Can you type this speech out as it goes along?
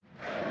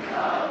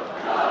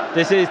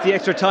This is the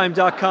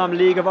ExtraTime.com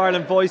League of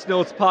Ireland Voice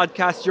Notes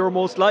podcast. You're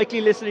most likely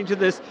listening to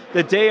this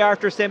the day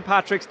after St.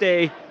 Patrick's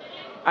Day,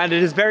 and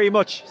it is very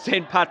much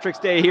St. Patrick's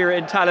Day here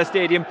in Tallaght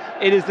Stadium.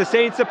 It is the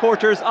Saints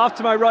supporters off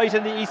to my right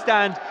in the East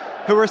Stand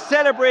who are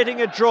celebrating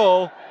a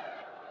draw,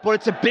 but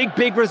it's a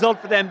big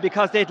result for them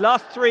because they'd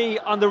lost 3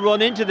 on the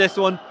run into this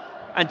one,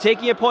 and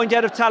taking a point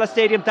out of Tallaght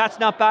Stadium, that's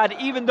not bad,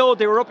 even though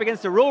they were up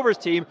against a Rovers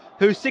team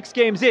who 6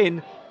 games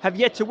in have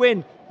yet to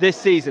win this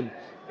season.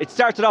 It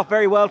started off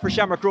very well for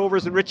Shamrock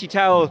Rovers, and Richie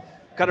Towell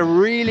got a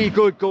really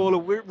good goal, a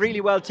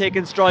really well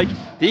taken strike.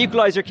 The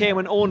equaliser came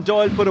when Owen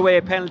Doyle put away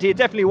a penalty. It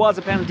definitely was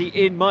a penalty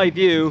in my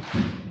view.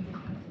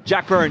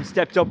 Jack Byrne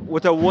stepped up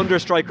with a wonder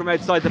strike from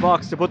outside the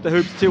box to put the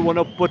hoops 2-1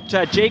 up, but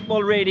Jake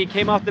Mulroney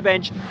came off the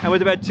bench and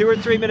with about 2 or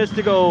 3 minutes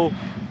to go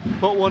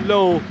put one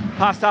low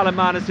past Alan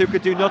Manus, who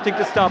could do nothing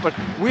to stop it.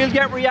 We'll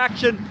get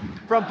reaction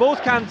from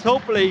both camps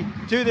hopefully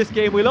to this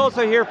game. We'll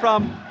also hear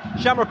from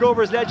Shamrock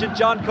Rovers legend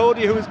John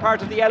Cody, who is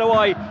part of the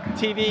LOI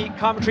TV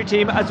commentary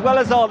team. As well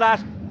as all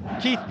that,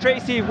 Keith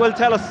Tracy will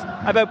tell us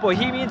about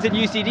Bohemians and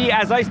UCD.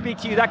 As I speak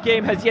to you, that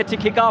game has yet to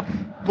kick off,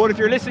 but if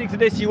you're listening to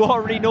this, you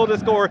already know the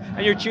score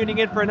and you're tuning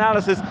in for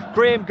analysis.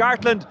 Graham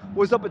Gartland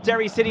was up at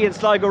Derry City and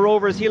Sligo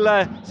Rovers. He'll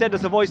send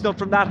us a voice note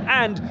from that,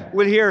 and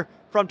we'll hear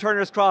from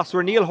Turner's Cross,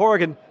 where Neil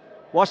Horgan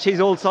watched his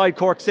old side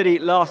Cork City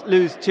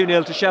lose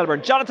 2-0 to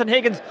Shelbourne. Jonathan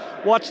Higgins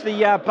watched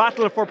the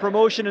battle for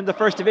promotion in the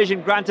First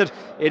Division. Granted,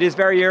 it is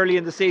very early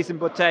in the season,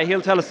 but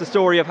he'll tell us the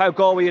story of how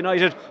Galway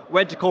United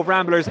went to Cove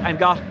Ramblers and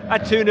got a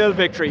 2-0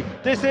 victory.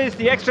 This is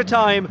the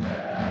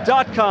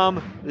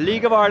ExtraTime.com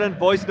League of Ireland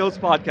Voice Notes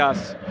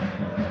podcast.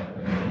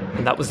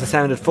 And that was the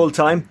sound at full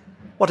time.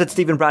 What did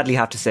Stephen Bradley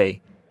have to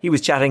say? He was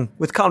chatting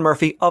with Con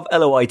Murphy of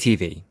LOI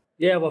TV.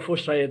 Yeah, we're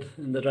frustrated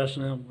in the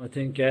dressing room. I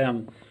think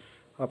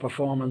our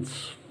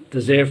performance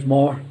deserved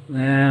more,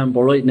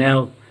 but right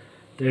now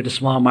they're the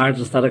small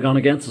margins that are going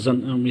against us,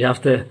 and we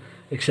have to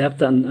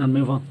accept it and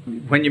move on.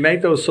 When you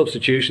made those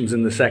substitutions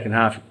in the second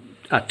half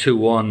at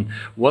 2-1,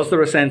 was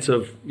there a sense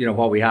of,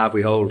 what we have,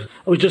 we hold?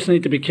 We just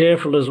need to be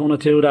careful. There's 1 or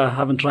 2 that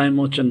haven't tried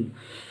much, and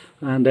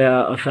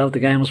I felt the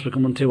game was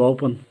becoming too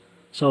open.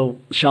 So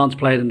Sean's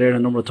played in there a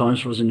number of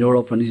times for us in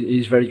Europe, and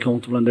he's very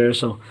comfortable in there.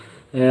 So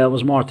I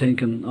was more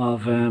thinking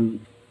of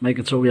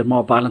making sure we had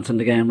more balance in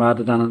the game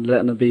rather than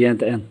letting it be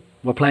end to end.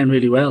 We're playing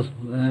really well.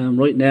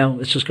 Right now,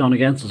 it's just gone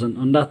against us,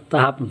 and that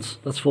happens.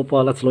 That's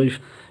football, that's life.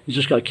 You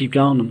just got to keep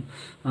going.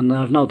 And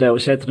I've no doubt,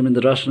 we said to them in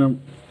the dressing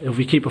room, if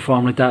we keep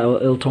performing like that,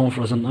 it'll turn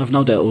for us, and I've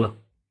no doubt it will.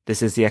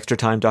 This is the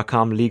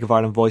ExtraTime.com League of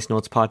Ireland Voice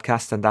Notes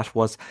podcast, and that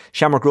was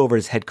Shamrock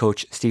Rovers head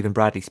coach Stephen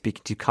Bradley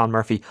speaking to Con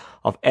Murphy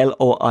of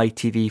LOI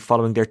TV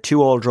following their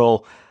 2-2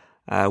 draw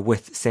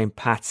with St.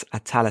 Pat's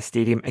at Tallaght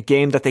Stadium, a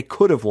game that they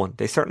could have won.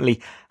 They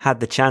certainly had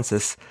the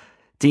chances.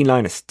 Dean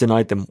Linus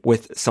denied them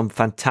with some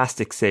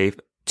fantastic save.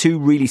 2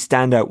 really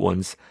standout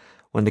ones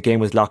when the game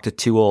was locked at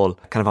 2-2,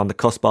 kind of on the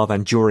cusp of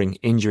and during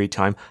injury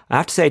time. I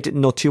have to say I didn't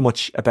know too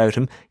much about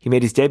him. He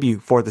made his debut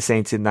for the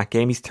Saints in that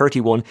game. He's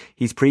 31.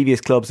 His previous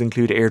clubs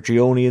include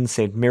Airdrieonian,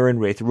 St Mirren,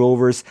 Raith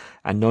Rovers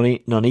and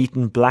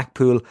Nuneaton,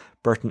 Blackpool,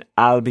 Burton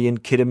Albion,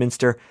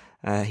 Kidderminster.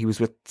 He was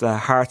with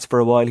Hearts for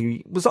a while.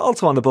 He was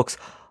also on the books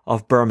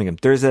of Birmingham.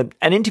 There's an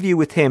interview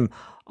with him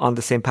on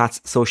the St.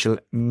 Pat's social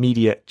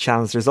media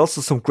channels. There's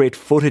also some great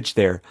footage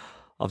there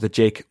of the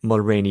Jake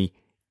Mulroney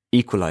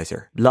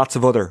equaliser. Lots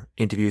of other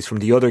interviews from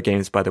the other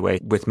games, by the way,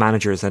 with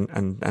managers,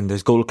 and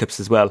there's goal clips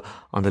as well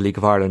on the League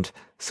of Ireland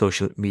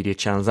social media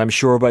channels. I'm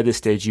sure by this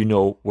stage you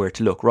know where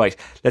to look. Right,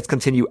 let's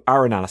continue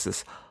our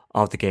analysis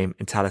of the game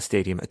in Tallaght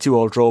Stadium. A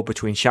 2-2 draw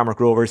between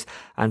Shamrock Rovers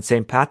and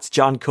St. Pat's.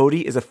 John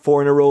Cody is a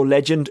 4-in-a-row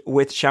legend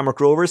with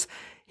Shamrock Rovers.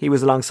 He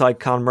was alongside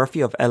Con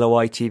Murphy of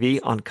LOI TV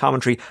on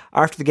commentary.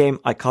 After the game,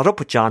 I caught up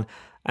with John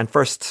and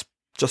first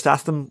just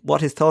asked him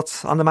what his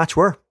thoughts on the match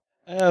were.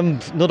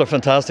 Another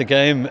fantastic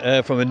game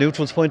from a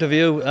neutral's point of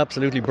view.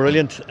 Absolutely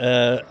brilliant.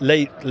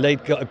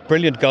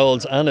 Brilliant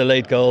goals and a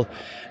late goal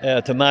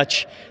to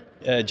match.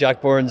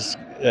 Jack Byrne's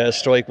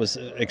strike was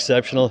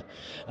exceptional,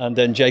 and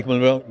then Jake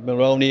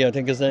Mulroney, I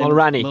think his name,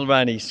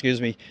 Mulroney, excuse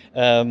me,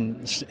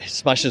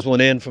 smashes one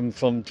in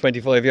from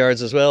 25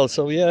 yards as well.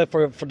 So yeah,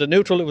 for the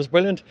neutral it was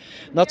brilliant.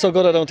 Not so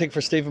good, I don't think,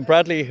 for Stephen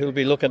Bradley, who'll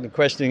be looking and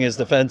questioning his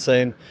defence,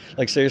 saying,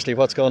 like, seriously,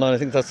 what's going on? I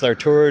think that's their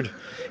third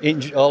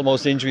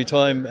almost injury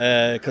time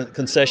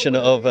concession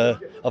of an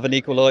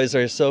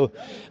equaliser. So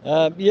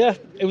yeah,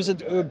 it was a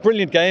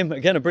brilliant game.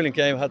 Again, a brilliant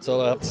game. That's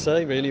all I have to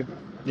say, really.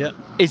 Yeah.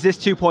 Is this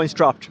 2 points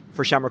dropped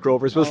for Shamrock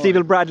Rovers? Will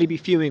Stephen Bradley be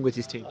fuming with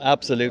his team?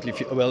 Absolutely.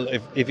 Well,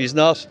 if he's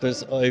not,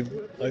 I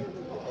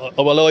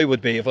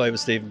would be if I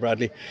was Stephen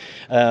Bradley.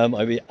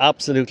 I'd be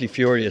absolutely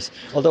furious.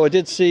 Although I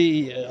did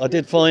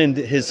find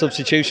his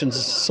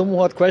substitutions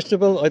somewhat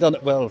questionable.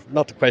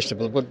 Not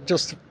questionable, but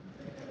just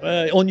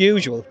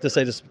unusual to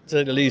say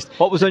the least.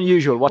 What was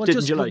unusual? What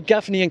didn't you like?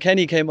 Gaffney and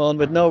Kenny came on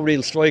with no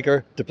real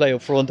striker to play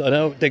up front. I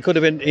know they could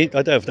have been.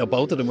 I don't know if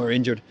both of them were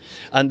injured,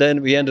 and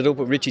then we ended up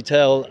with Richie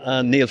Towell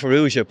and Neil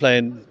Ferrugia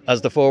playing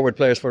as the forward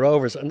players for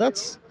Rovers, and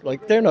that's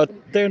like they're not.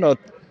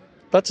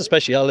 That's a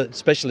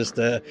specialist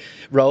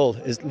role,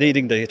 is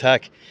leading the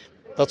attack.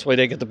 That's why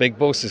they get the big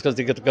bucks, is because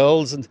they get the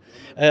goals. And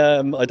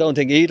I don't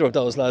think either of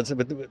those lads,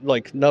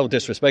 like, no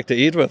disrespect to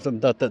either of them,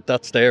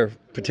 that's their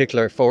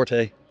particular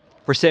forte.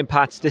 For St.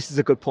 Pat's, this is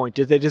a good point.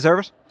 Did they deserve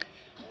it?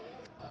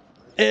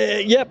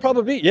 Yeah,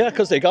 probably. Yeah,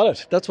 because they got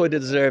it. That's why they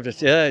deserved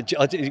it. Yeah,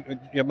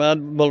 your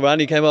man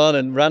Mulroney came on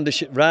and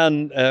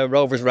ran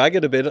Rovers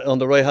ragged a bit on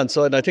the right hand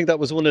side. And I think that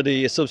was one of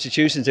the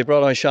substitutions. They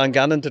brought on Sean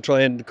Gannon to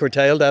try and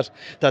curtail that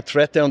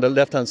threat down the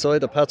left hand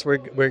side. The Pats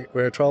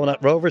were throwing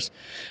at Rovers,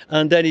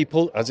 and then he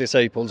pulls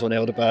one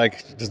out of the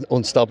bag. Just an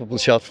unstoppable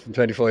shot from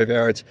 25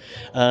 yards.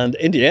 And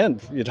in the end,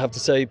 you'd have to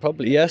say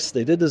probably yes,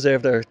 they did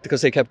deserve there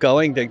because they kept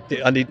going.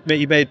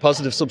 He made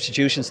positive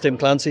substitutions. Tim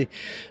Clancy,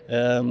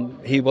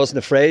 he wasn't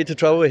afraid to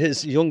throw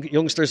his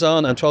youngsters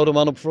on and throw them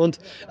on up front,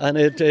 and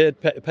it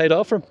paid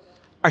off for him.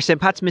 Are St.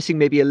 Pat's missing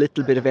maybe a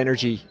little bit of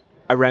energy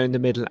around the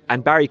middle?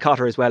 And Barry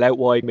Cotter as well out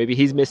wide, maybe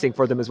he's missing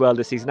for them as well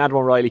this season. Adam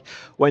O'Reilly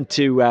went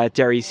to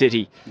Derry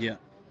City. Yeah.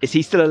 Is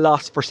he still a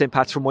loss for St.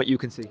 Pat's from what you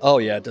can see? Oh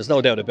yeah, there's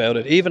no doubt about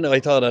it. Even I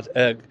thought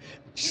that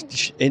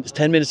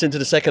 10 minutes into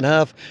the second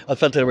half, I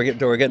felt they were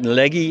getting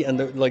leggy,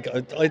 and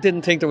I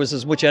didn't think there was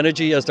as much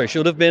energy as there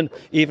should have been,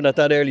 even at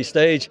that early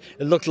stage.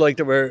 It looked like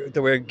they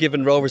were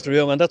giving Rovers the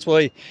room, and that's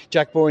why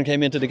Jack Byrne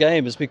came into the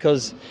game, is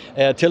because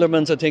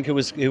Tillermans, I think who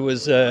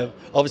was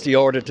obviously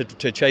ordered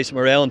to chase him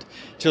around,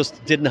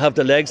 just didn't have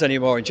the legs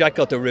anymore, and Jack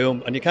got the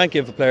room, and you can't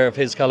give a player of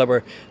his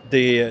calibre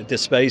the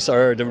space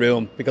or the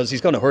room, because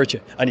he's going to hurt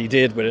you, and he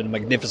did with a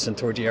magnificent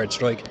 30-yard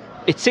strike.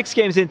 It's 6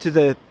 games into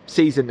the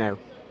season now.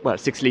 Well,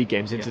 6 league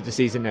games into the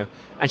season now,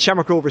 and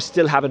Shamrock Rovers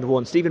still haven't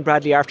won. Stephen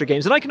Bradley, after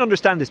games, and I can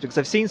understand this because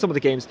I've seen some of the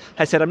games,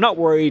 has said, I'm not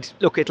worried,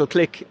 look, it'll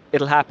click,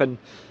 it'll happen.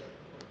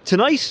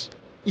 Tonight,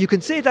 you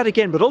can say that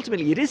again, but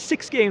ultimately it is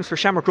 6 games for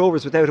Shamrock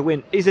Rovers without a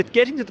win. Is it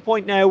getting to the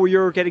point now where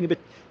you're getting a bit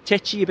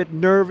tetchy, a bit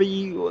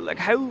nervy? Like,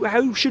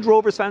 how should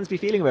Rovers fans be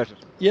feeling about it?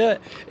 Yeah,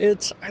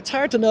 it's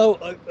hard to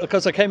know,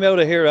 because I came out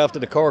of here after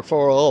the Cork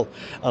 4-all,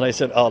 and I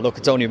said, oh look,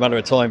 it's only a matter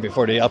of time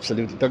before they're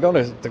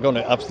going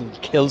to absolutely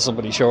kill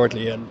somebody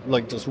shortly and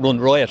just run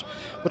riot.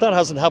 But that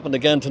hasn't happened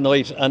again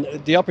tonight, and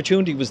the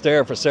opportunity was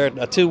there for certain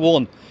at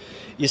 2-1.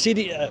 You see,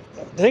 the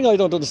thing I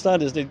don't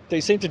understand is they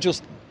seem to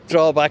just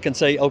draw back and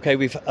say, okay,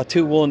 we've a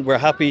 2-1, we're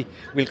happy,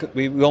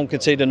 we won't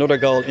concede another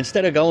goal,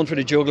 instead of going for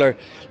the jugular.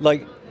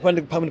 Like when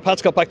the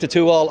Pats got back to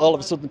 2-all of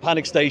a sudden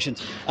panic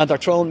stations and they're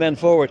throwing men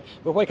forward.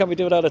 But why can't we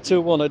do that at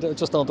 2-1? I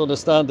just don't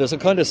understand. There's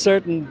a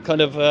certain kind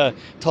of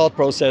thought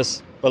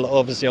process. Well,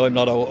 obviously I'm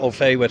not au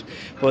fait with,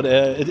 but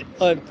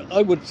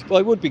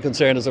I would be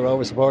concerned as a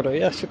Rovers supporter.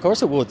 Yes, of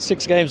course I would.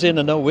 6 games in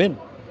and no win.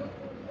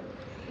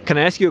 Can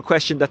I ask you a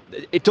question that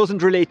it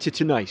doesn't relate to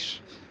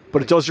tonight,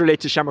 but it does relate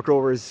to Shamrock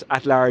Rovers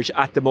at large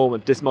at the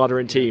moment, this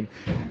modern team?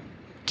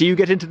 Do you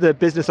get into the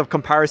business of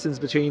comparisons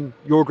between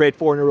your great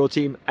 4-in-a-row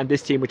team and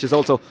this team, which has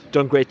also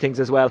done great things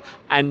as well,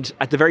 and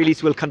at the very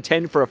least will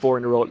contend for a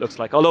 4-in-a-row, it looks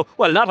like? Although,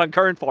 well, not on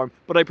current form,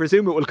 but I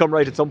presume it will come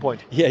right at some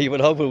point. Yeah, you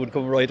would hope it would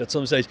come right at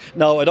some stage.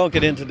 No, I don't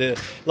get into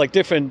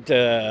different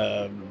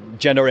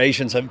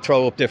generations have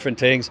throw up different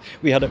things.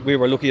 We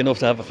were lucky enough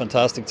to have a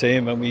fantastic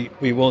team, and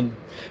we won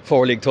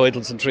 4 league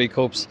titles and 3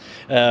 cups.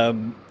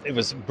 It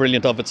was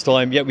brilliant of its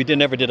time, yet we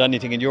never did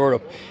anything in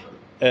Europe.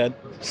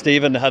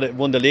 Stephen had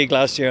won the league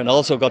last year and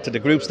also got to the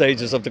group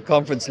stages of the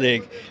Conference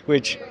League,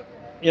 which,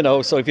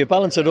 so if you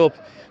balance it up,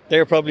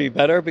 they're probably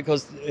better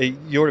because a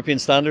European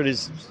standard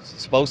is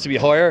supposed to be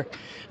higher,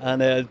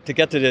 and to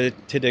get to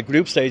the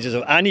group stages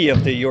of any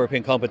of the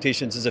European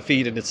competitions is a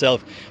feat in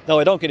itself. No,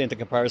 I don't get into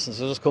comparisons.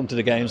 I just come to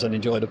the games and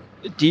enjoy them.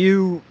 Do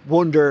you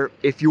wonder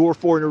if your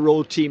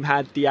 4-in-a-row team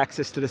had the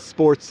access to the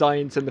sports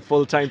science and the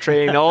full-time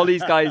training, all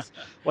these guys,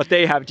 what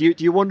they have? Do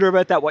you wonder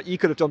about that, what you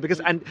could have done?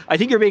 Because, and I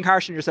think you're being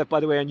harsh on yourself, by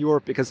the way, on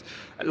Europe, because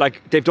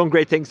they've done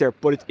great things there,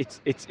 but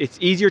it's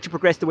easier to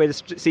progress the way the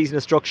season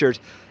is structured.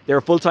 They're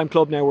a full-time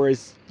club now,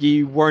 whereas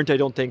you weren't, I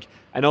don't think.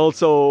 And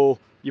also,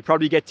 you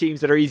probably get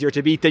teams that are easier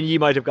to beat than you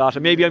might have got.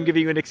 And maybe I'm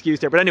giving you an excuse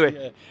there, but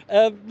anyway.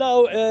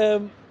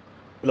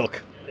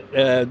 Look,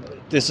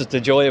 this is the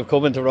joy of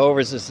coming to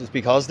Rovers. This is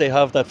because they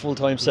have that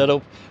full-time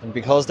setup, and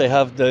because they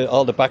have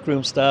all the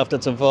backroom staff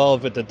that's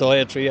involved with the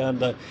dietary and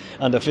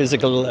the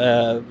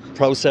physical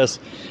process.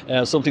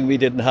 Something we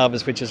didn't have,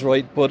 which is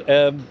right. But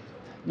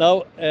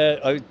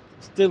I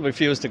still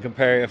refuse to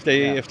compare. If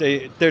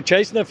they're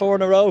chasing it 4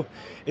 in a row,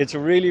 it's a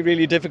really,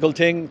 really difficult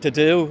thing to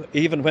do.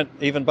 Even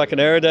back in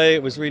our day,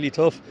 it was really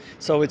tough.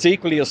 So it's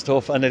equally as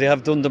tough, and they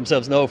have done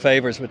themselves no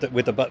favours with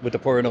the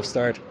poor enough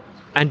start.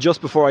 And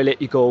just before I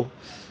let you go,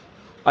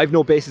 I've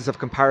no basis of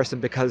comparison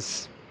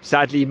because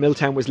sadly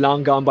Milltown was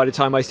long gone by the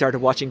time I started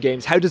watching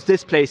games. How does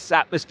this place,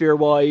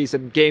 atmosphere-wise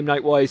and game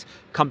night-wise,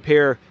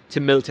 compare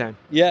to Milltown?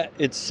 Yeah,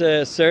 it's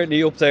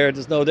certainly up there.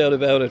 There's no doubt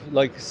about it.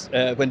 Like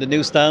when the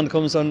new stand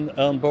comes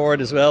on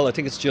board as well, I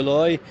think it's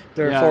July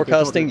they're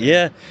forecasting.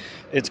 Yeah,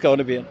 it's going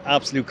to be an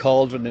absolute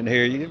cauldron in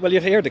here. Well,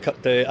 you hear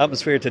the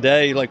atmosphere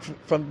today, like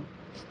from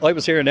I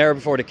was here an hour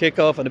before the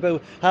kick-off, and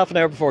about half an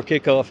hour before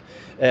kick-off,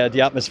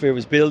 the atmosphere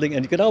was building,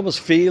 and you could almost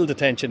feel the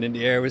tension in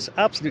the air. It was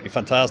absolutely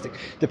fantastic.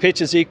 The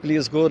pitch is equally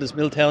as good as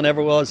Milltown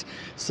ever was,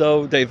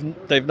 so they've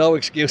no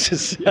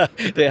excuses.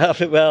 They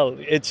have it well.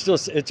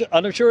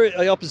 And I'm sure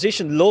the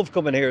opposition love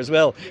coming here as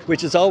well,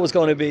 which is always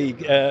going to be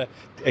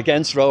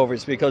against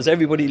Rovers, because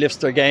everybody lifts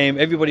their game,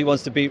 everybody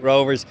wants to beat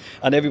Rovers,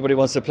 and everybody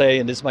wants to play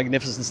in this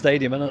magnificent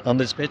stadium and on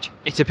this pitch.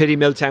 It's a pity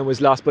Milltown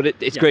was lost, but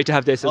it's great to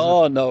have this, isn't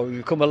it? No,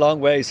 we've come a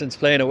long way since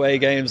playing away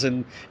games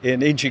in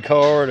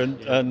Inchicore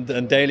and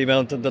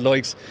Dalymount and the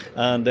likes,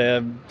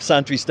 and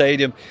Santry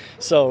Stadium.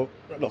 So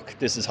look,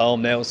 this is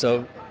home now,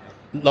 so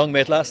long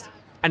may it last.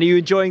 And are you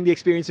enjoying the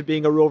experience of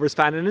being a Rovers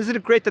fan? And isn't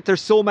it great that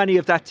there's so many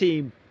of that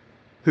team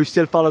who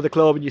still follow the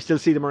club and you still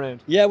see them around?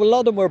 Yeah, well, a lot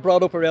of them were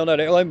brought up around that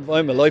area. I'm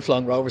a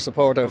lifelong Rover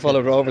supporter. I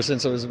followed Rover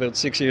since I was about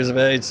 6 years of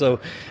age, so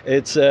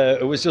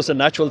it was just a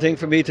natural thing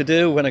for me to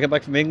do when I came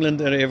back from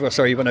England,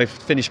 when I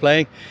finished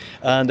playing,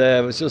 and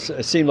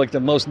it seemed like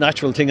the most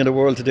natural thing in the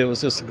world to do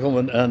was just to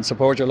come and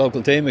support your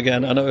local team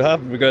again, and I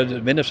haven't regretted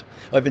a minute.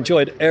 I've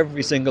enjoyed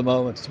every single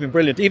moment. It's been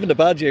brilliant. Even the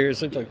bad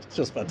years, it's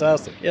just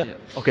fantastic. Yeah.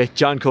 Okay,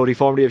 John Cody,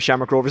 formerly of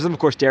Shamrock Rovers, and of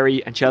course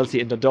Derry and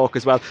Chelsea and Dundalk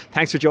as well.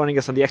 Thanks for joining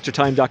us on the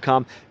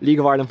ExtraTime.com League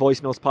of Ireland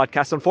Voice Notes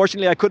podcast.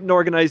 Unfortunately, I couldn't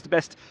organise the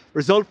best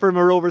result from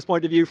a Rovers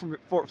point of view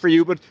for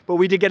you, but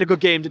we did get a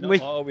good game, didn't we?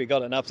 Oh, we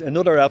got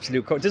another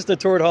absolute. This is the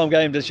third home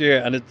game this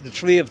year, and the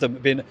three of them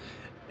have been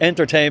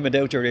entertainment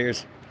out your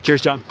ears.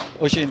 Cheers, John.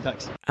 Oisín,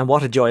 thanks. And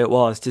what a joy it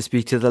was to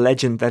speak to the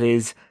legend that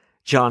is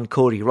John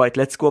Cody. Right,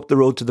 let's go up the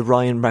road to the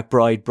Ryan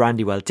McBride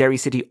Brandywell. Derry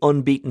City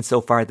unbeaten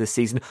so far this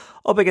season,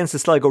 up against the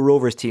Sligo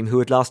Rovers team, who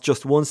had lost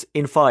just once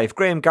in 5.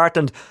 Graham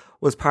Gartland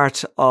was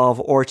part of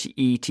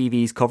RTE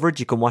TV's coverage.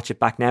 You can watch it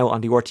back now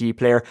on the RTE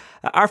player.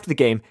 After the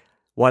game,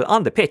 while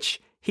on the pitch,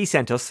 he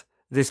sent us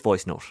this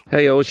voice note.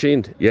 Hey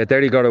Oisín, yeah,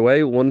 Derry got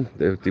away with one.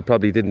 They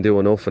probably didn't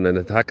do enough in an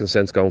attacking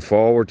sense going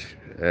forward.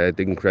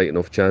 Didn't create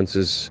enough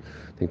chances.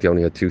 I think they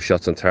only had 2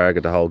 shots on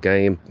target the whole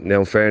game. Now,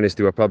 in fairness,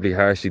 they were probably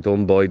harshly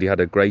done by. They had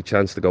a great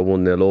chance to go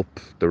 1-0 up.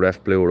 The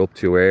ref blew her up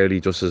too early,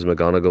 just as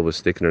McGonigal was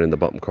sticking her in the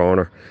bottom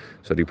corner.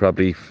 So they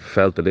probably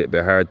felt a little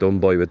bit hard done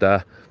by with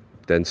that.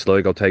 Then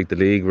Sligo take the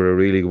league with a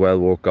really well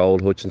worked goal.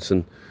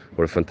 Hutchinson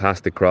with a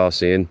fantastic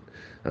cross in,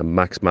 and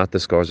Max Mata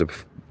scores a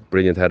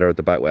brilliant header at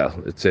the back. Well,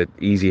 it's an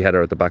easy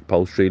header at the back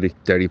post really.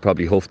 Derry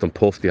probably huffed and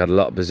puffed. They had a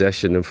lot of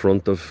possession in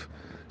front of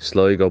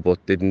Sligo,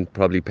 but didn't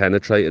probably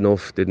penetrate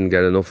enough, didn't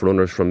get enough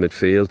runners from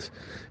midfield.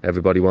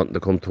 Everybody wanted to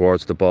come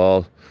towards the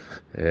ball.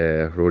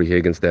 Rory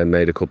Higgins then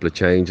made a couple of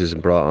changes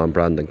and brought on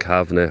Brandon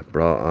Kavanagh,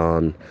 brought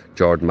on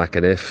Jordan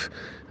McAniff,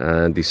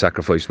 and they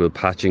sacrificed Will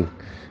Patching.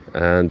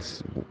 And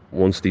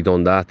once they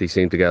done that, they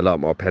seemed to get a lot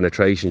more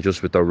penetration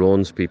just with their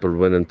runs, people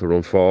willing to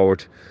run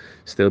forward.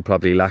 Still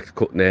probably lacked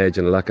cutting edge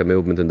and a lack of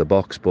movement in the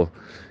box, but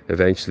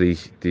eventually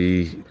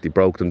they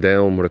broke them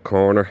down with a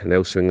corner, an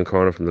out-swinging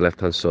corner from the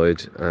left-hand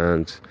side,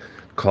 and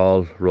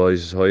Call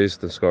rises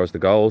highest and scores the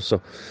goal.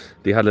 So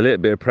they had a little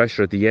bit of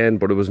pressure at the end,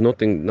 but it was no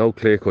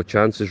clear-cut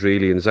chances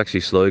really, and it's actually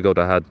Sligo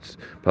that had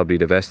probably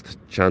the best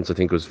chance. I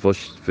think it was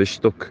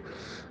Fishstuck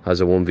has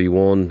a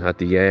 1v1 at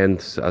the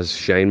end as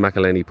Shane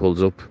McElhenney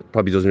pulls up.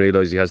 Probably doesn't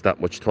realise he has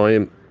that much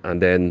time,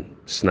 and then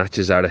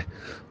snatches at it,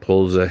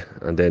 pulls it,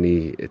 and then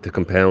to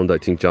compound, I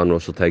think John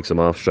Russell takes him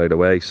off straight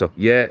away. So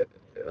yeah,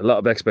 a lot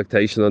of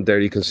expectation on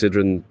Derry,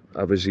 considering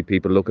obviously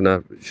people looking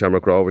at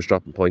Shamrock Rovers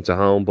dropping points at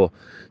home, but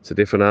it's a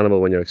different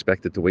animal when you're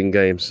expected to win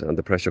games and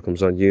the pressure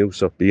comes on you.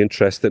 So be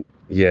interested.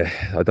 Yeah,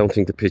 I don't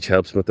think the pitch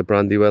helps them at the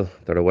Brandywell.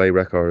 Their away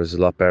record is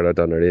a lot better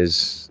than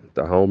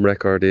their home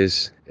record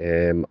is.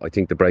 I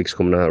think the break's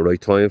coming at the right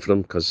time for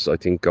them, because I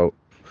think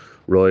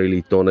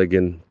Riley,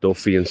 Donegan,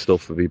 Duffy and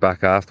stuff will be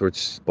back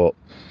afterwards, but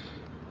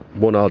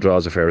 1-1 draw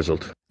is a fair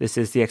result. This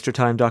is the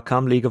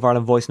ExtraTime.com League of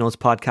Ireland Voice Notes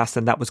podcast,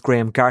 and that was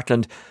Graham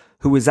Gartland,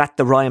 who was at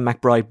the Ryan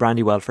McBride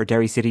Brandywell for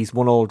Derry City's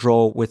 1-1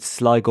 draw with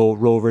Sligo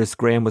Rovers.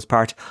 Graham was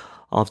part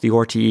of the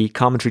RTE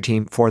commentary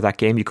team for that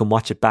game. You can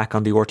watch it back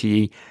on the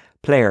RTE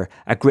player.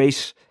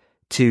 Great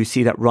to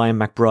see that Ryan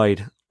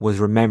McBride was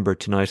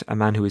remembered tonight, a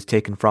man who was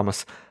taken from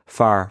us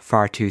far,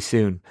 far too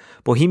soon.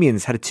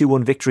 Bohemians had a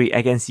 2-1 victory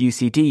against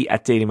UCD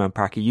at Dalymount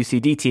Park, a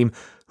UCD team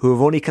who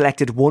have only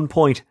collected 1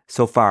 point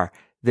so far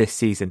this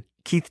season.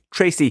 Keith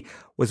Tracy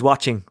was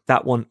watching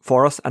that one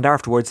for us, and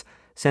afterwards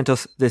sent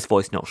us this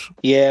voice note.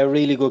 Yeah,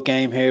 really good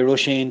game here,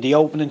 Oisín. The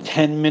opening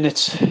 10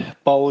 minutes,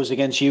 Bohs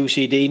against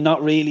UCD,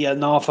 not really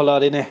an awful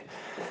lot in it.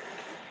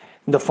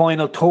 In the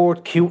final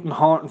third, Cooten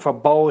Horton for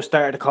Bohs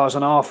started to cause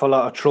an awful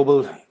lot of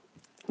trouble.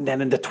 And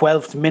then in the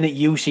 12th minute,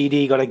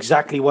 UCD got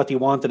exactly what he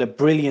wanted, a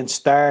brilliant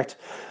start.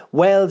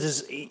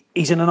 Wells,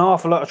 he's in an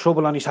awful lot of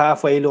trouble on his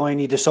halfway line.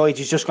 He decides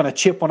he's just going to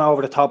chip one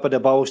over the top of the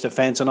Bohs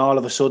defence, and all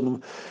of a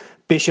sudden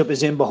Bishop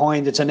is in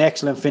behind. It's an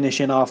excellent finish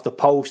in off the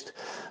post.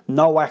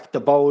 Nowak,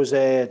 the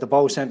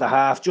Bohs centre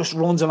half, just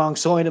runs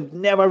alongside him.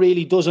 Never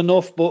really does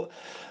enough, but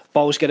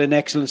Bohs get an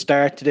excellent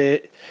start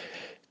to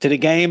the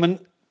game. And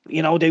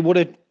you know, they would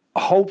have I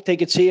hope they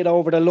could see it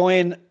over the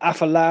line.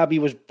 Afolabi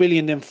was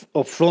brilliant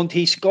up front.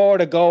 He scored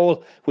a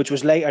goal which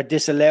was later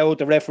disallowed.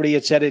 The referee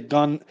had said it had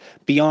gone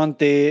beyond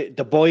the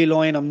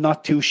byline. I'm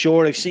not too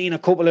sure. I've seen a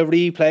couple of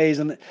replays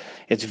and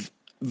it's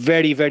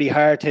very, very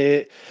hard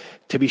to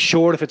be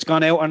sure if it's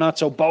gone out or not.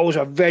 So Bows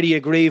are very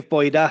aggrieved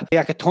by that.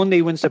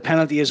 Yakatunde wins the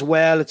penalty as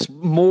well. It's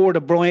more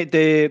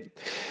the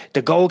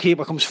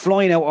goalkeeper comes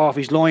flying out off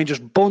his line,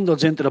 just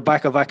bundles into the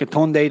back of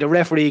Yakatunde. The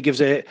referee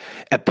gives a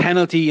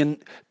penalty, and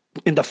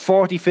in the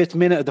 45th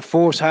minute of the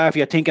first half,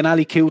 you're thinking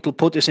Ali Coote will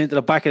put this into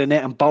the back of the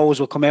net and Bows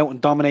will come out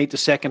and dominate the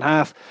second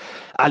half.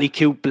 Ali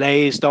Coote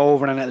blazed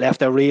over and it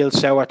left a real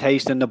sour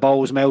taste in the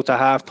Bows' mouth at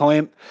half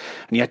time.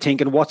 And you're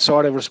thinking, what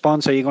sort of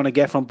response are you going to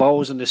get from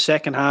Bows in the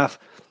second half?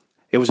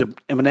 It was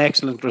an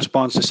excellent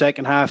response. The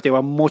second half, they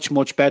were much,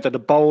 much better. The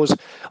Bows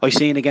I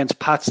seen against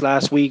Pats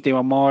last week, they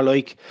were more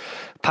like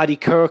Paddy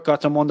Kirk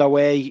got them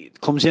underway,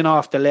 comes in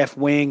off the left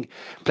wing,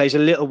 plays a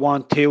little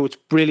 1-2. It's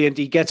brilliant.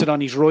 He gets it on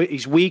his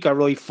weaker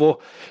right foot,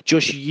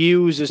 just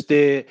uses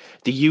the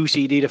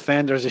UCD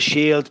defender as a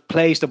shield,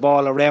 plays the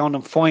ball around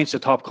and finds the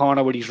top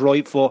corner with his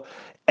right foot.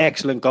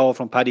 Excellent goal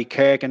from Paddy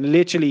Kirk, and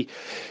literally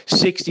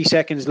 60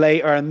 seconds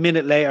later, a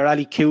minute later,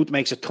 Ali Coote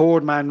makes a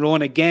third man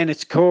run. Again,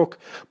 it's Kirk,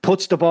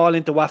 puts the ball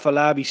into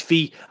Afolabi's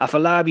feet.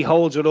 Afolabi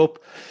holds it up.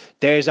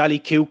 There's Ali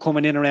Coote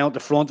coming in around the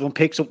front of him,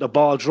 picks up the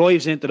ball,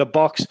 drives into the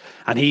box,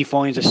 and he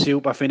finds a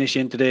super finish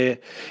into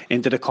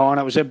the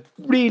corner. It was a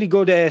really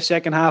good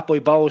second half by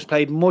Bows.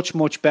 Played much,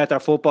 much better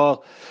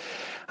football.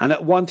 And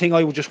one thing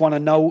I would just want to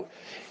note,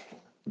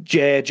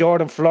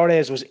 Jordan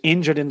Flores was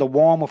injured in the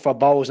warm-up for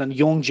Bows, and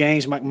young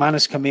James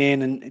McManus came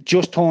in and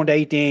just turned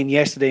 18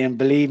 yesterday, and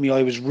believe me,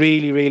 I was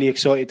really, really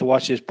excited to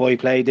watch this boy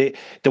play.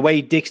 The way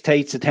he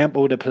dictates the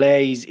tempo of the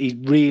play, he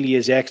really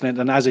is excellent,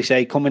 and as I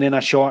say, coming in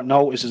at short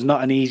notice is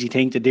not an easy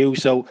thing to do,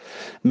 so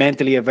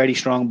mentally a very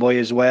strong boy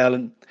as well,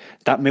 and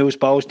that moves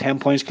Bows 10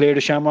 points clear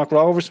to Shamrock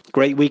Rovers.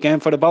 Great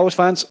weekend for the Bows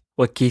fans.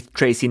 Well, Keith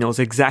Tracy knows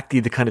exactly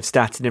the kind of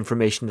stats and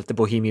information that the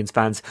Bohemians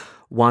fans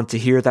want to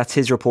hear. That's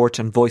his report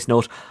and voice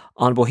note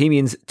on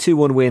Bohemians'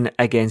 2-1 win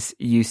against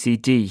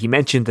UCD. He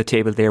mentioned the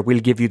table there. We'll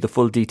give you the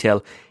full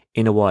detail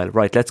in a while.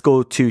 Right, let's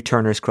go to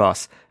Turner's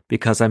Cross,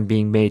 because I'm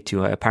being made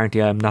to.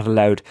 Apparently I'm not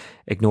allowed to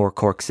ignore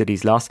Cork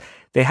City's loss.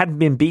 They hadn't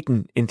been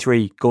beaten in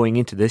 3 going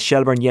into this.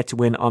 Shelbourne yet to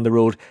win on the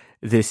road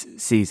this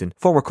season.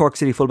 Former Cork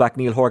City fullback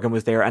Neil Horgan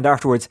was there and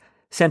afterwards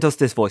sent us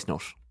this voice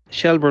note.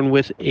 Shelbourne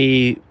with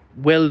a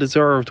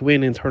well-deserved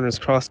win in Turner's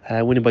Cross,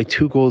 winning by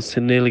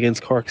 2-0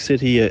 against Cork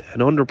City, an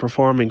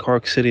underperforming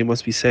Cork City,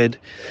 must be said,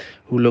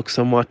 who look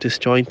somewhat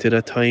disjointed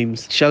at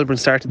times. Shelbourne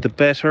started the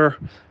better,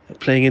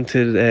 playing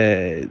into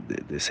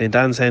the St.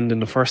 Anne's End in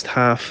the first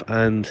half,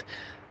 and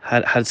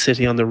had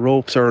City on the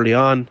ropes early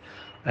on,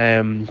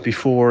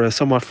 before a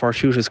somewhat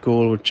fortuitous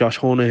goal with Josh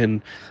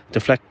Honohan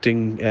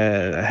deflecting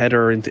a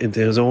header into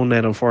his own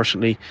net,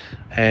 unfortunately,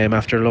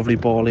 after a lovely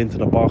ball into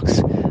the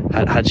box.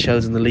 Had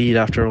Shells in the lead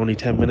after only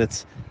 10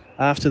 minutes.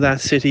 After that,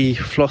 City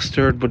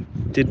flustered but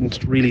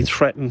didn't really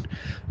threaten.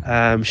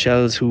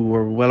 Shells, who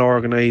were well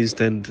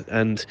organised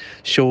and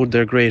showed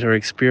their greater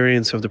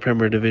experience of the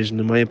Premier Division,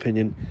 in my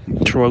opinion,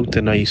 throughout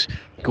the night.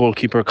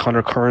 Goalkeeper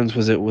Conor Kearns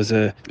was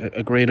a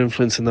great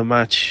influence in the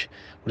match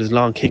with his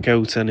long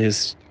kickouts and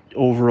his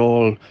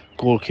overall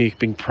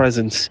goalkeeping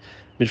presence.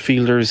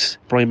 Midfielders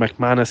Brian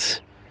McManus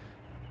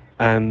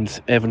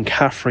and Evan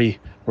Caffrey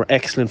were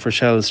excellent for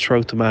Shells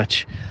throughout the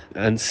match,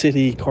 and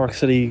Cork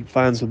City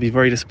fans will be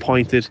very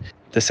disappointed.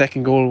 The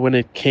second goal, when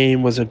it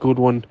came, was a good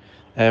one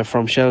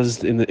from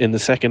Shells in the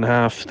second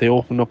half. They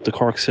opened up the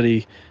Cork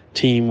City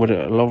team with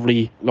a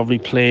lovely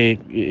play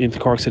into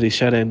Cork City's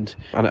shed end,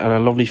 and a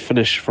lovely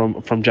finish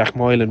from Jack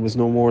Moylan was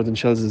no more than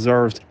Shells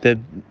deserved. The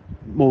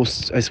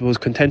most, I suppose,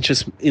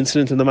 contentious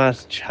incident in the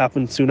match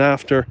happened soon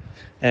after.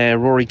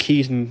 Rory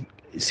Keaton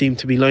seemed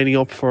to be lining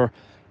up for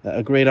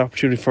a great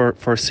opportunity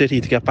for City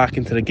to get back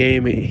into the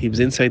game. He was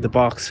inside the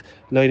box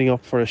lining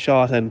up for a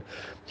shot, and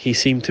he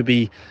seemed to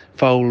be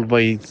fouled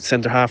by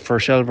centre half for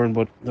Shelbourne,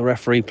 but the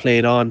referee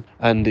played on,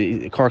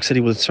 and Cork City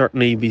will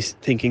certainly be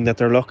thinking that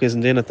their luck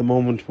isn't in at the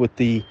moment with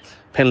the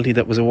penalty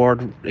that was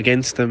awarded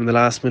against them in the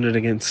last minute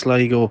against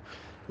Sligo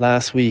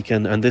last week,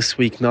 and this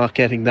week not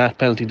getting that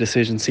penalty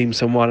decision seems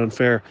somewhat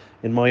unfair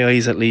in my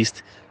eyes, at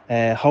least.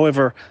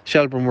 However,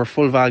 Shelbourne were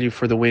full value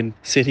for the win.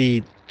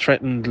 City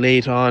threatened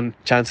late on,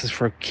 chances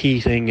for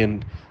Keating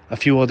and a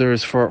few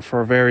others for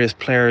various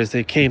players.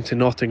 They came to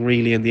nothing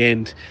really in the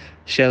end.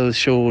 Shells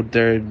showed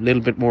their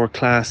little bit more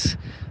class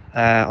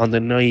on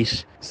the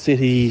night.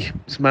 City's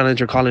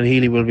manager Colin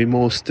Healy will be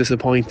most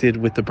disappointed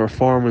with the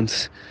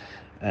performance,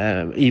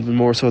 even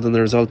more so than the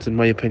result, in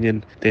my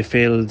opinion. They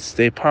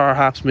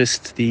perhaps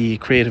missed the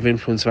creative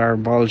influence of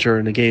Aaron Bolger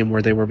in a game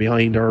where they were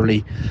behind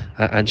early,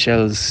 and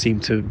Shells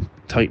seemed to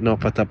tighten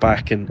up at the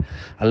back and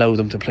allow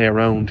them to play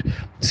around.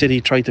 City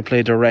tried to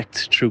play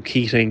direct through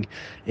Keating.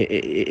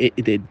 They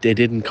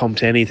didn't come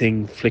to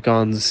anything.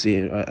 Flick-ons,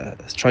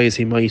 try as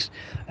he might,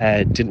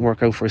 didn't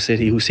work out for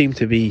City, who seem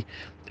to be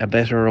a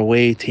better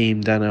away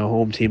team than a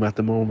home team at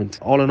the moment.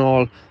 All in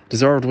all,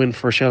 deserved win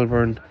for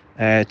Shelbourne,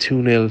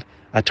 2-0,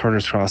 at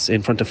Turner's Cross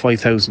in front of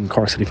 5,000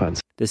 Cork City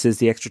fans. This is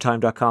the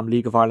ExtraTime.com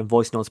League of Ireland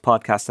Voice Notes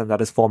podcast, and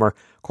that is former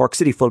Cork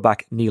City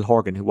fullback Neil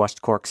Horgan, who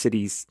watched Cork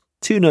City's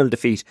 2-0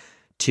 defeat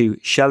to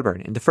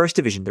Shelbourne. In the First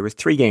Division, there were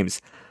 3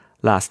 games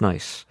last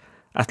night.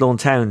 Athlone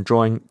Town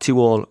drawing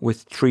 2-2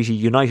 with Treaty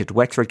United,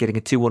 Wexford getting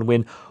a 2-1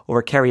 win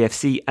over Kerry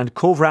FC, and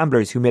Cove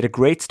Ramblers, who made a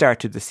great start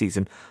to the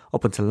season,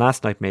 up until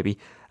last night maybe,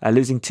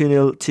 losing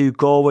 2-0 to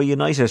Galway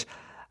United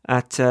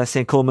at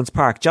St Coleman's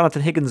Park.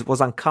 Jonathan Higgins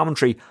was on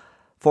commentary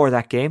for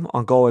that game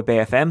on Galway Bay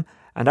FM,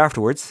 and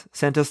afterwards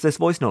sent us this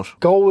voice note.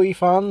 Galway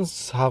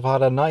fans have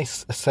had a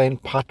nice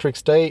St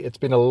Patrick's Day. It's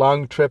been a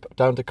long trip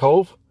down to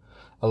Cove,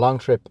 a long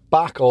trip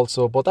back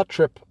also, but that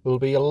trip will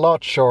be a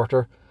lot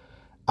shorter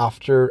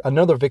after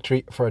another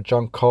victory for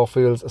John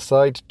Caulfield's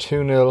side,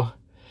 2-0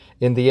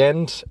 in the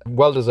end.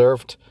 Well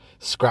deserved.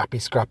 Scrappy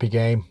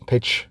game.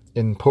 Pitch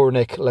in poor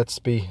nick,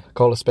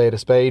 call a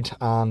spade,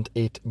 and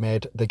it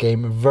made the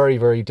game very,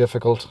 very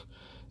difficult.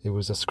 It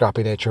was a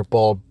scrappy nature,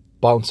 ball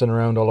bouncing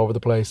around all over the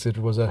place. It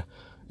was a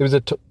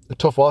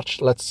tough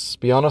watch, let's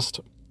be honest.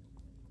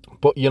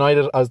 But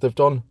United, as they've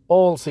done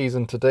all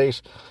season to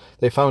date,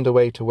 they found a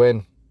way to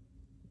win.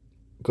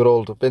 Good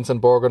old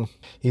Vincent Borgen.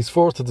 He's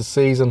 4th of the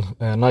season.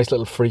 A nice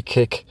little free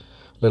kick.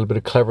 A little bit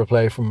of clever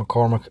play from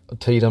McCormack.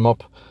 Teed him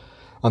up.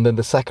 And then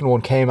the second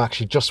one came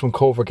actually just when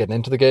Cove were getting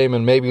into the game,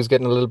 and maybe it was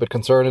getting a little bit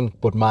concerning,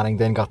 but Manning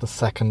then got the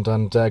second.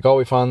 And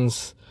Galway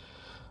fans,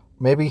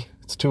 maybe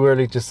it's too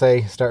early to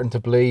say, starting to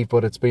believe,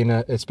 but it's been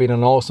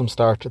an awesome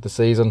start to the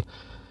season.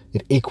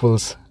 It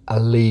equals a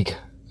league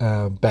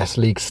best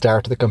league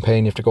start to the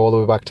campaign. You have to go all the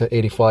way back to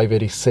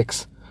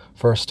 85-86.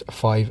 First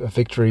 5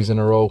 victories in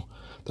a row.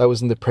 That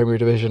was in the Premier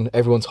Division.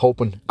 Everyone's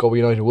hoping Galway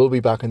United will be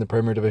back in the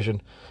Premier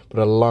Division, but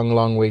a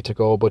long way to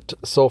go. But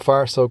so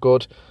far so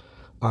good,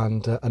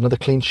 and another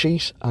clean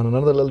sheet and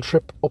another little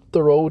trip up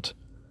the road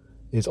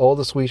is all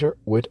the sweeter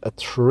with a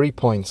 3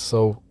 points.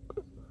 So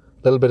a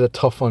little bit of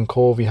tough on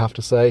Cove, you have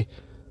to say,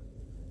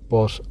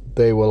 but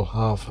they will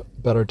have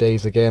better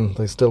days again.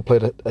 They still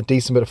played a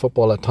decent bit of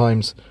football at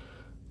times,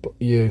 but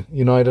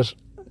United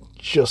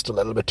just a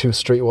little bit too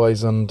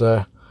streetwise, and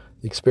the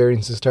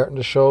experience is starting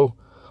to show.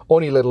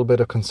 Only a little bit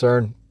of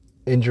concern.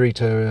 Injury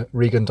to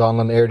Regan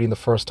Donlan early in the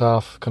first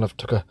half. Kind of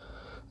took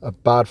a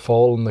bad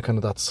fall in the kind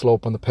of that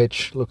slope on the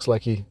pitch. Looks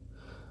like he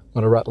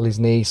might have rattled his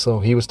knee, so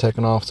he was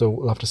taken off. So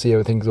we'll have to see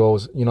how things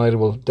goes. United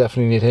will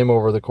definitely need him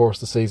over the course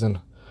of the season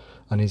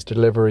and his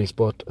deliveries,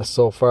 but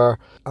so far.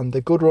 And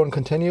the good run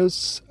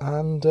continues,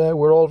 and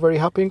we're all very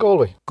happy in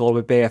Galway.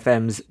 Galway Bay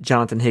FM's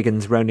Jonathan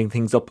Higgins rounding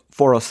things up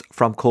for us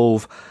from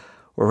Cove,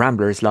 where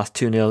Ramblers lost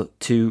 2-0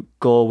 to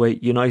Galway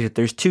United.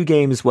 There's 2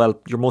 games,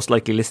 well, you're most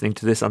likely listening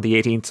to this on the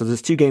 18th, so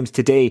there's 2 games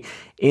today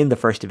in the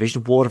First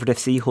Division. Waterford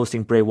FC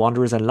hosting Bray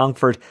Wanderers, and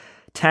Longford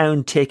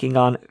Town taking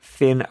on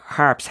Finn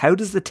Harps. How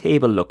does the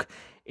table look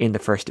in the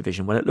First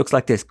Division? Well, it looks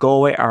like this.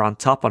 Galway are on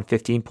top on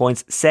 15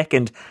 points.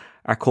 Second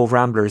are Cove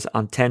Ramblers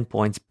on 10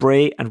 points.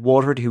 Bray and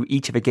Waterford, who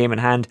each have a game in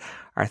hand,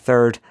 are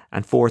 3rd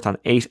and 4th on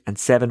 8 and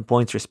 7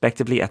 points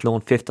respectively.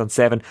 Athlone 5th on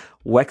 7,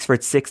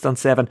 Wexford 6th on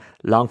 7,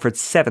 Longford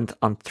 7th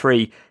on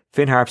 3,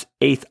 Finn Harps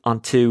 8th on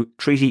 2,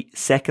 Treaty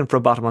 2nd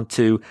from bottom on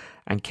 2,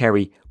 and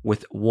Kerry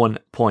with 1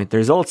 point.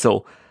 There's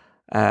also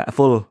a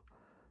full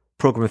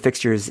programme of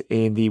fixtures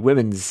in the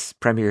Women's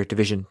Premier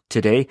Division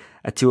today.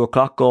 At 2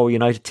 o'clock, Galway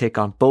United take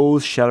on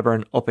Bows,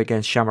 Shelbourne up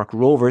against Shamrock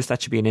Rovers.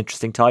 That should be an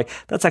interesting tie.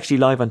 That's actually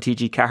live on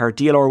TG Cahir.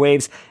 DLR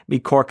Waves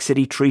meet Cork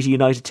City, Treaty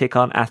United take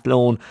on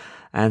Athlone,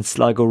 and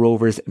Sligo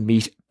Rovers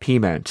meet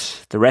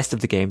Peamount. The rest of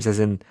the games, as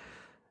in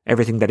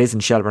everything that isn't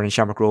Shelbourne and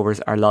Shamrock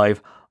Rovers, are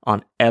live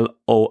on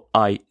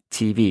LOI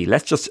TV.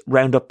 Let's just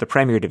round up the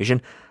Premier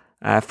Division.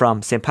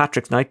 From St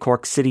Patrick's night,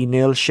 Cork City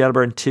 0,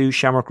 Shelbourne 2,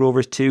 Shamrock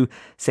Rovers 2,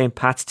 St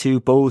Pat's 2,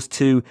 Bows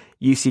 2,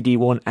 UCD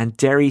 1, and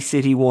Derry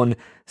City 1,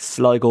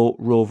 Sligo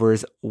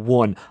Rovers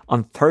 1.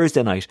 On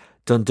Thursday night,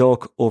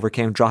 Dundalk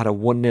overcame Drogheda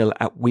 1-0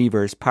 at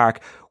Weavers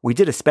Park. We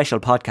did a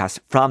special podcast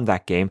from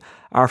that game.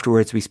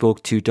 Afterwards, we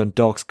spoke to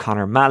Dundalk's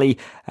Conor Malley,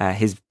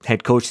 his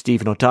head coach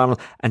Stephen O'Donnell,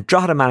 and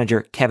Drogheda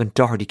manager Kevin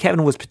Doherty.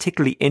 Kevin was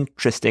particularly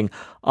interesting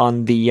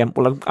on the, I'm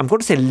going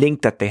to say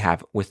link that they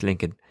have with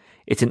Lincoln.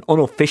 It's an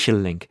unofficial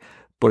link,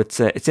 but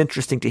it's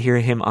interesting to hear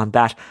him on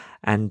that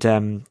and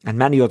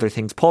many other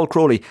things. Paul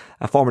Crowley,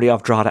 formerly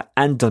of Drogheda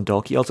and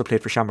Dundalk, he also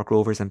played for Shamrock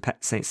Rovers and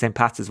St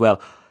Pat's as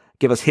well,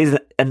 give us his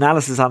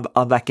analysis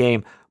on that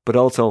game, but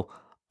also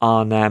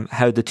on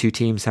how the 2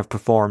 teams have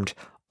performed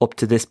up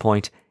to this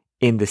point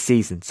in the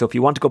season. So if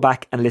you want to go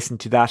back and listen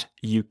to that,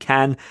 you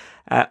can.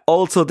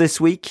 Also this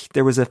week,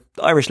 there was an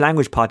Irish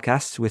language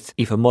podcast with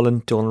Aoife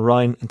Mullen, Donal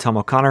Ryan and Tom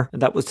O'Connor,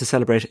 and that was to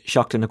celebrate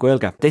Seachtain na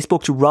Gaeilge. They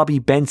spoke to Robbie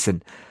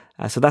Benson.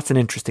 So that's an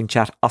interesting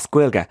chat, Os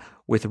Gaeilge,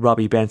 with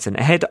Robbie Benson.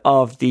 Ahead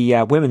of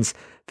the women's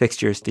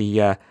fixtures,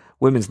 the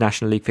Women's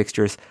National League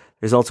fixtures,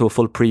 there's also a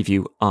full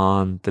preview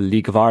on the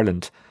League of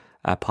Ireland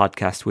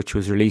podcast, which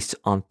was released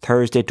on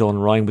Thursday.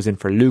 Donal Ryan was in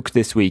for Luke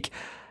this week,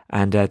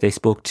 and they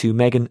spoke to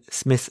Megan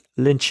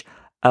Smith-Lynch,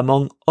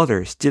 among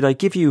others. Did I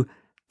give you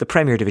the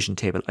Premier Division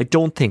table? I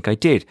don't think I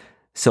did,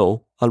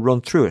 so I'll run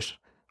through it.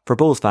 For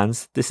Bohs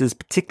fans, this is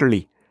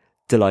particularly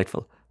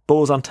delightful.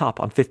 Bohs on top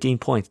on 15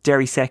 points,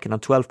 Derry second on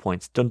 12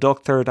 points,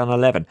 Dundalk third on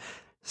 11,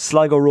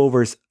 Sligo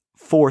Rovers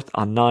fourth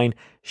on 9,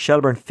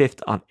 Shelbourne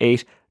fifth on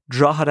 8,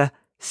 Drogheda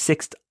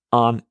sixth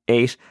on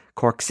 8,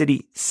 Cork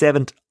City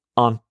seventh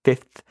on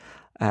 5th.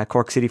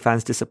 Cork City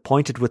fans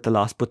disappointed with the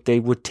loss, but they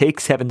would take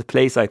 7th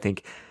place, I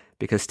think,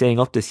 because staying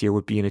up this year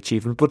would be an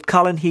achievement. But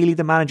Colin Healy,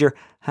 the manager,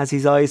 has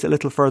his eyes a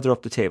little further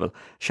up the table.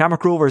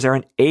 Shamrock Rovers are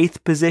in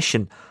 8th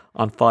position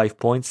on 5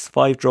 points,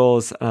 5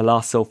 draws and a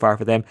loss so far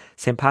for them.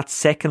 St. Pat's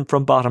second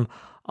from bottom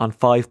on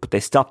 5, but they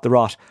stopped the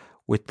rot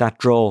with that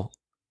draw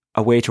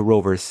away to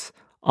Rovers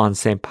on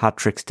St.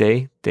 Patrick's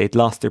Day. They'd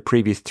lost their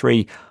previous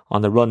 3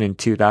 on the run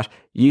into that.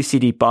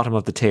 UCD bottom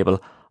of the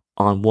table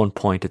on 1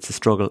 point. It's a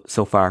struggle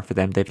so far for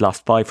them. They've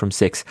lost 5 from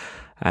 6.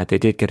 They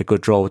did get a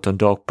good draw with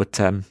Dundalk, but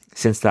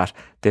since that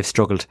they've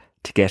struggled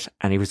to get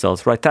any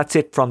results. Right, that's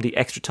it from the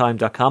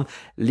extratime.com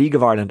League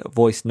of Ireland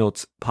Voice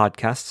Notes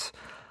podcasts.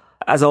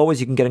 As always,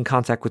 you can get in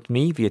contact with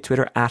me via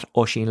Twitter at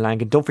Oisín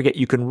Langan. Don't forget,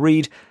 you can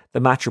read the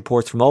match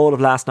reports from all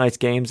of last night's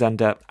games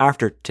and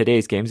after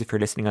today's games. If you're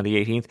listening on the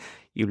 18th,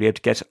 you'll be able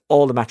to get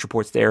all the match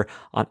reports there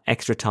on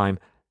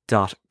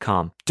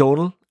extratime.com.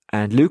 Donal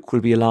and Luke will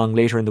be along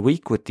later in the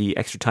week with the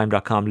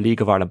extratime.com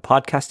League of Ireland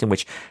podcast, in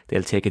which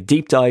they'll take a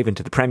deep dive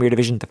into the Premier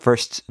Division, the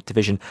First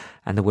Division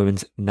and the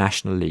Women's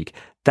National League.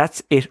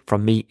 That's it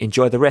from me.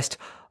 Enjoy the rest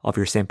of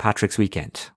your St. Patrick's weekend.